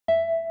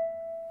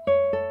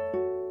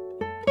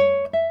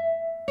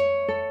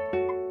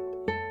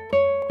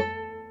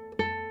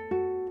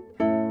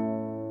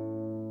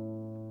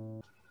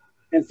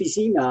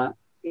Emphysema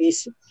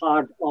is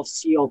part of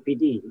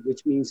COPD,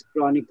 which means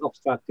chronic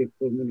obstructive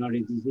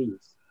pulmonary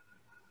disease.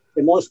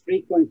 The most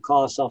frequent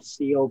cause of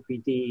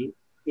COPD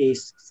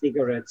is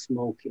cigarette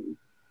smoking.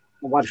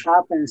 And what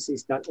happens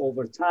is that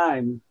over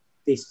time,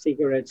 this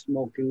cigarette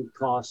smoking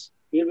causes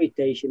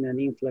irritation and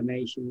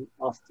inflammation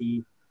of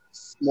the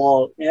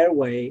small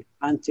airway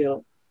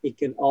until it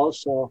can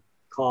also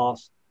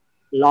cause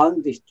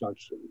lung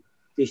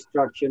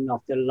destruction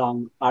of the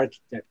lung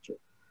architecture.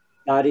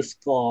 That is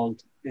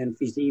called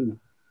emphysema.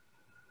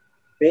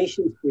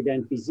 Patients with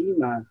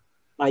emphysema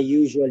are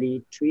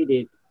usually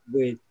treated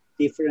with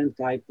different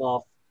types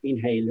of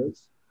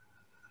inhalers,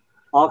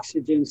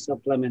 oxygen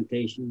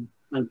supplementation,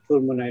 and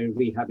pulmonary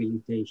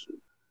rehabilitation.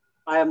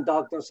 I am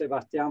Dr.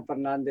 Sebastián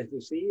Fernández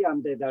Lucí.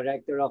 I'm the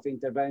Director of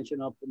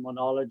Interventional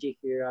Pulmonology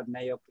here at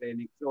Mayo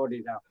Clinic,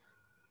 Florida.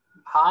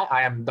 Hi,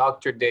 I am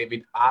Dr.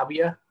 David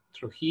Abia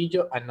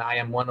Trujillo, and I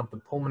am one of the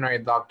pulmonary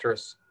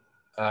doctors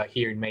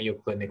here in Mayo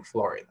Clinic,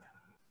 Florida.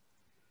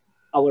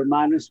 Our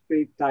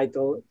manuscript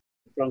titled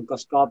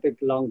Bronchoscopic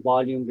Lung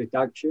Volume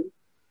Reduction,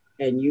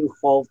 A New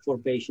Hope for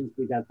Patients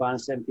with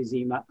Advanced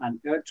Emphysema and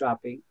Air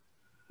Trapping,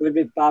 will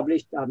be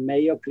published at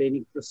Mayo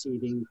Clinic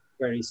Proceedings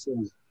very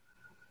soon.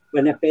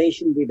 When a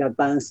patient with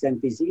advanced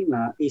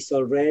emphysema is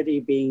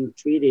already being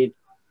treated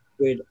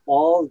with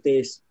all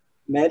this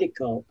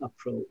medical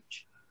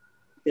approach,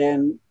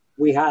 then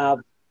we have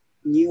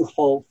new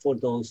hope for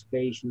those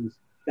patients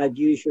that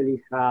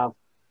usually have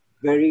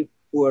very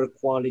poor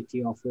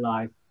quality of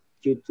life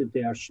due to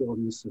their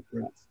shortness of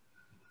breath.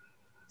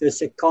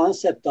 There's a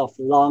concept of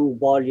lung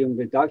volume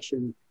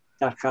reduction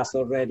that has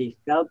already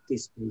helped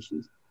these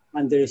patients,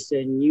 and there's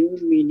a new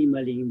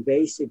minimally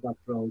invasive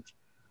approach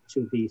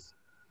to these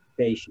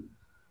patients.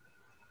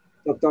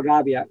 Dr.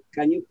 Abia,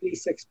 can you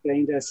please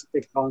explain us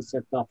the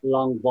concept of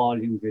lung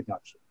volume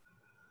reduction?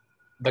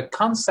 The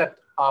concept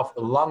of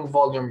lung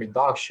volume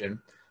reduction,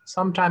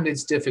 sometimes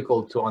it's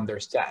difficult to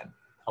understand.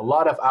 A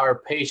lot of our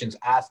patients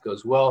ask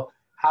us, well,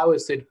 how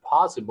is it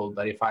possible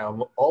that if I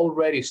am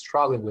already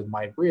struggling with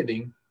my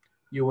breathing,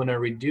 you want to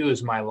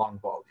reduce my lung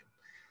volume?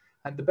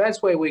 And the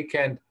best way we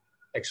can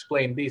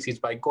explain this is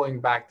by going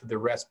back to the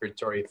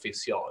respiratory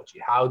physiology.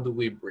 How do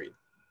we breathe?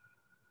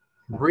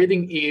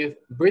 Breathing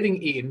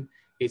in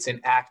is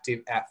an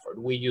active effort.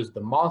 We use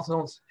the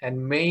muscles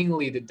and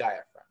mainly the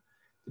diaphragm.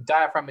 The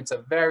diaphragm is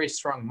a very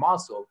strong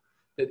muscle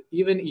that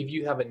even if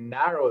you have a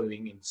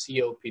narrowing in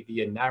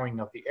COPD, a narrowing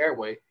of the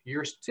airway,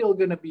 you're still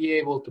going to be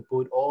able to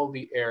put all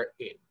the air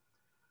in.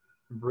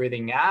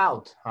 Breathing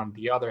out, on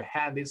the other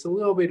hand, is a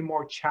little bit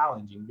more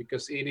challenging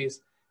because it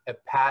is a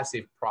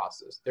passive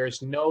process.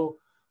 There's no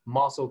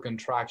muscle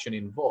contraction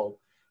involved,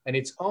 and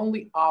it's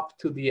only up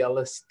to the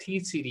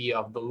elasticity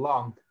of the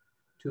lung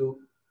to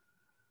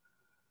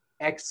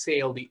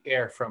exhale the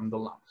air from the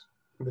lungs.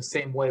 In the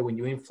same way, when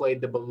you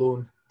inflate the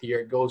balloon, the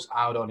air goes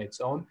out on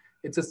its own.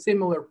 It's a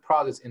similar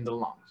process in the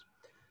lungs.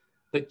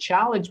 The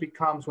challenge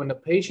becomes when the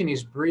patient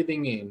is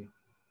breathing in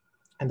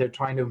and they're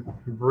trying to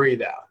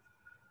breathe out.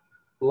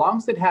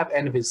 Lungs that have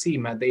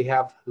emphysema, they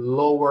have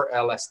lower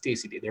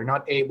elasticity. They're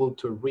not able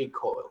to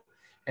recoil.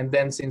 And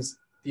then since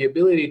the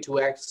ability to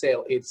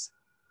exhale is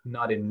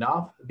not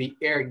enough, the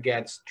air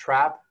gets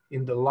trapped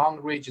in the lung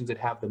regions that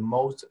have the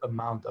most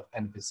amount of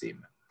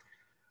emphysema.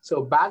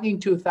 So back in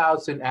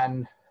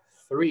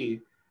 2003,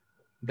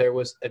 there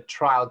was a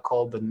trial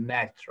called the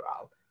NET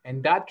trial.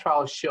 And that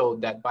trial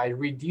showed that by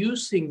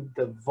reducing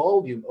the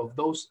volume of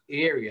those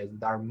areas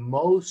that are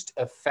most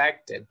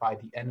affected by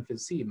the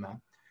emphysema,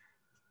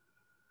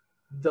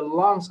 the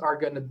lungs are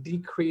going to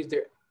decrease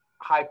their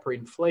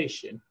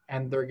hyperinflation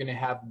and they're going to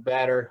have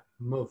better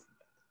movement.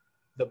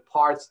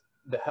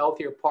 The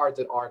healthier parts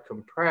that are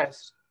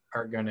compressed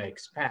are going to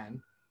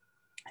expand,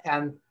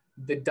 and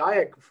the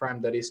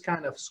diaphragm that is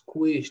kind of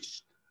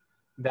squished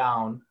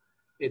down,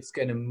 it's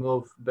going to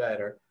move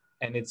better,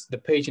 and the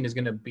patient is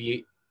going to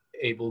be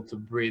able to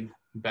breathe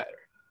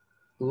better.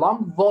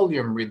 Lung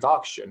volume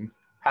reduction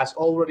has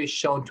already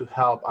shown to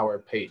help our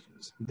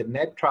patients. The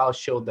NET trial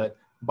showed that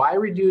by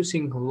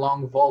reducing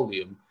lung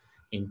volume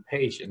in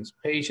patients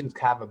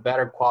have a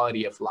better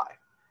quality of life.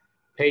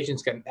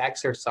 Patients can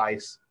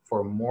exercise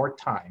for more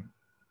time.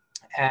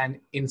 And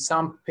in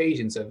some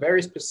patients, a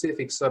very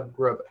specific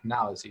subgroup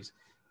analysis,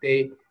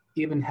 they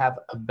even have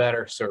a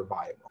better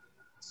survival.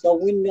 So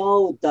we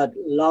know that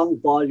lung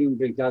volume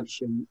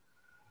reduction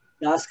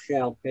does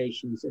help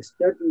patients, a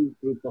certain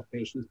group of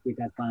patients with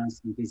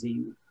advanced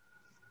emphysema.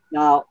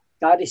 Now,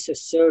 that is a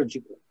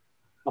surgical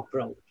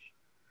approach.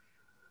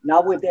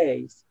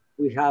 Nowadays,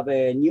 we have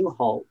a new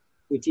hope,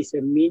 which is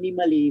a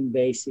minimally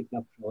invasive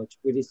approach,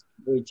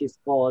 which is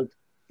called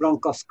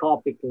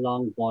bronchoscopic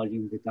lung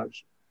volume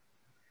reduction.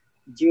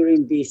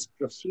 During this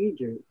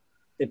procedure,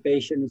 the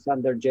patient is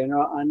under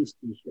general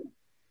anesthesia,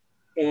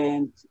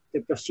 and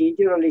the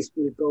proceduralist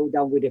will go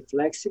down with a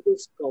flexible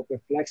scope, a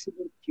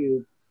flexible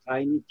tube,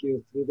 tiny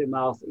tube through the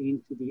mouth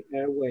into the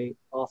airway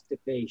of the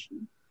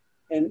patient,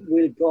 and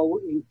will go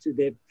into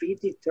the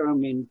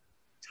predetermined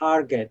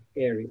target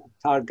area,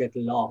 target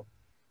lobe.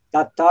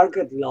 That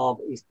target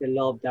lobe is the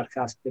lobe that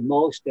has the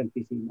most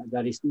emphysema,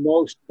 that is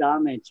most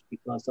damaged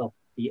because of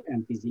the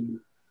emphysema.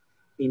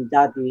 In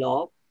that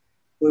lobe,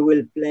 we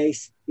will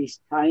place these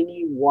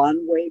tiny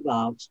one-way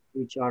valves,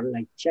 which are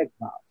like check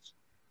valves.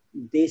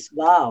 These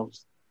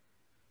valves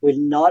will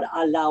not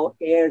allow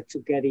air to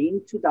get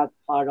into that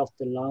part of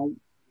the lung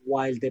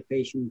while the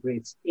patient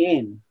breathes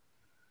in,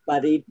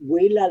 but it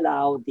will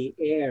allow the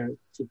air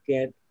to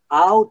get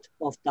out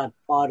of that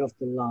part of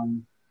the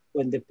lung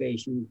when the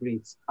patient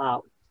breathes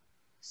out.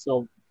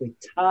 So with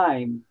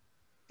time,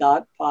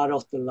 that part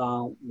of the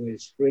lung will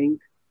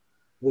shrink,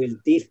 will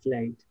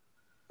deflate,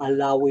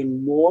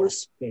 allowing more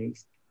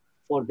space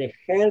for the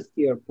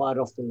healthier part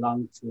of the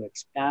lung to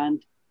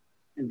expand,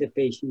 and the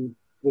patient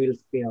will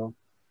feel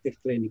the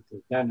clinical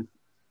benefit.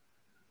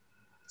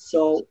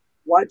 So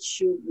what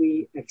should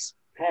we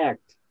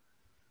expect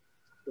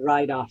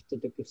right after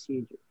the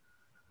procedure?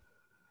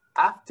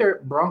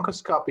 After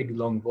bronchoscopic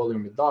lung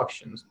volume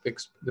reductions,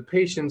 the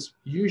patients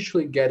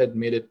usually get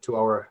admitted to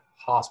our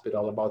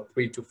hospital about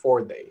 3 to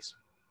 4 days.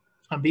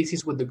 And this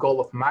is with the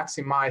goal of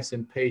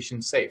maximizing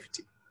patient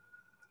safety.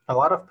 A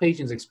lot of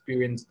patients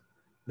experience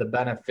the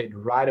benefit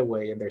right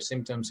away and their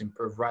symptoms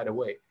improve right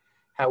away.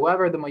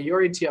 However, the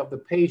majority of the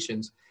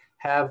patients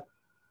have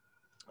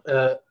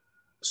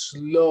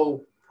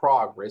slow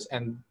progress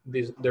and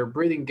their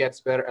breathing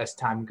gets better as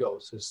time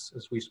goes.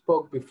 As we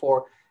spoke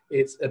before,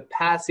 it's a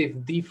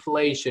passive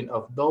deflation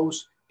of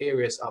those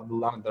areas of the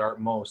lung that are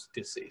most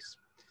diseased.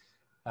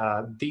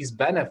 This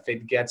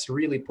benefit gets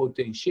really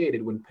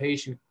potentiated when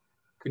patient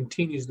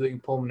continues doing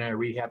pulmonary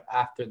rehab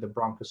after the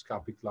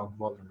bronchoscopic lung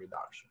volume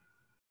reduction.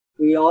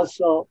 We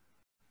also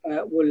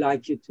would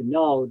like you to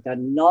know that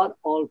not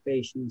all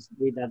patients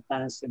with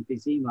advanced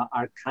emphysema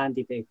are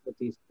candidates for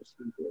this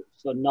procedure.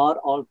 So not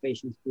all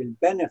patients will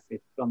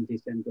benefit from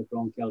these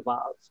endobronchial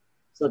valves.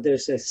 So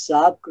there's a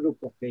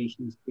subgroup of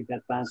patients with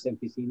advanced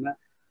emphysema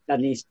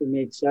that needs to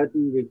meet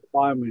certain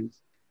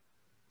requirements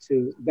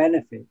to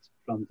benefit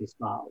from these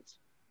valves.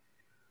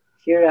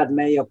 Here at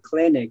Mayo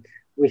Clinic,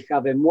 we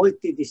have a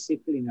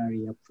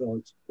multidisciplinary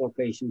approach for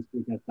patients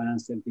with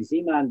advanced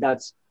emphysema, and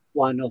that's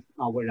one of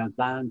our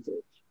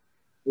advantages.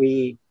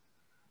 We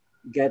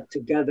get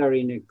together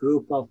in a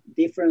group of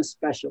different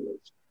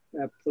specialists,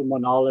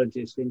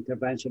 pulmonologists,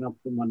 interventional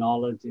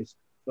pulmonologists,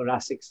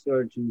 thoracic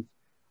surgeons,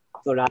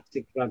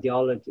 thoracic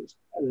radiologists,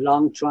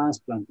 lung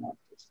transplant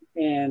doctors,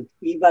 and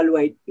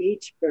evaluate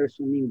each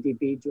person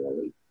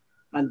individually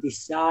and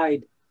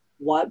decide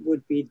what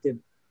would be the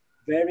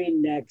very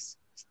next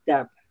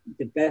step,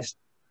 the best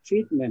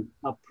treatment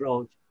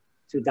approach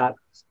to that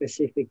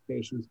specific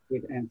patient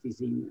with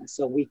emphysema.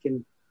 So we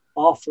can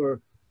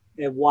offer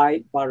a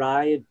wide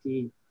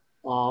variety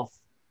of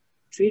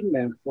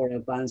treatment for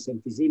advanced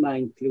emphysema,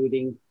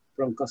 including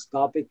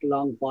bronchoscopic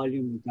lung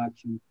volume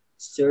reduction,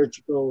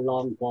 surgical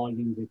lung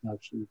volume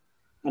reduction,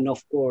 and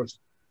of course,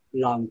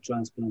 lung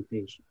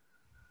transplantation.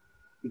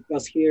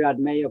 Because here at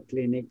Mayo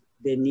Clinic,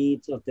 the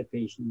needs of the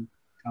patient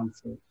come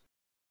first.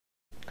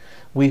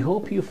 We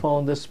hope you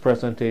found this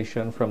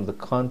presentation from the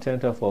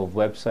content of our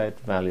website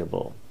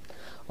valuable.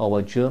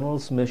 Our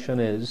journal's mission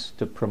is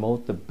to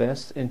promote the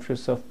best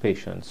interests of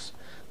patients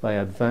by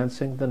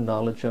advancing the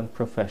knowledge and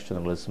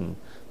professionalism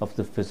of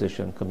the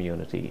physician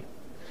community.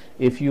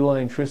 If you are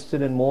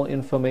interested in more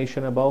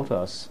information about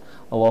us,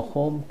 our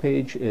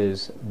homepage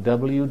is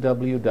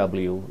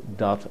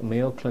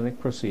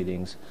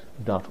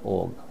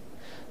www.mayoclinicproceedings.org.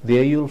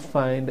 There you'll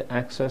find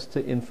access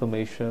to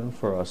information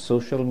for our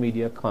social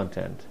media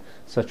content,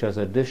 such as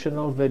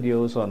additional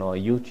videos on our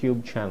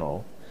YouTube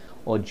channel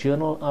or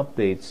journal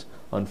updates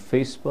on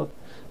Facebook.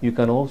 You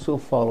can also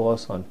follow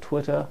us on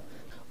Twitter.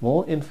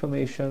 More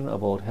information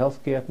about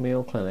healthcare at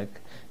Mayo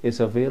Clinic is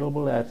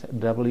available at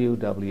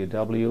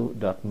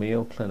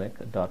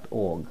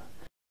www.mayoclinic.org.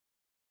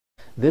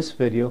 This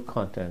video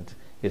content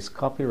is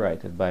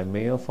copyrighted by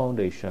Mayo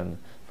Foundation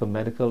for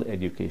Medical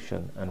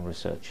Education and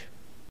Research.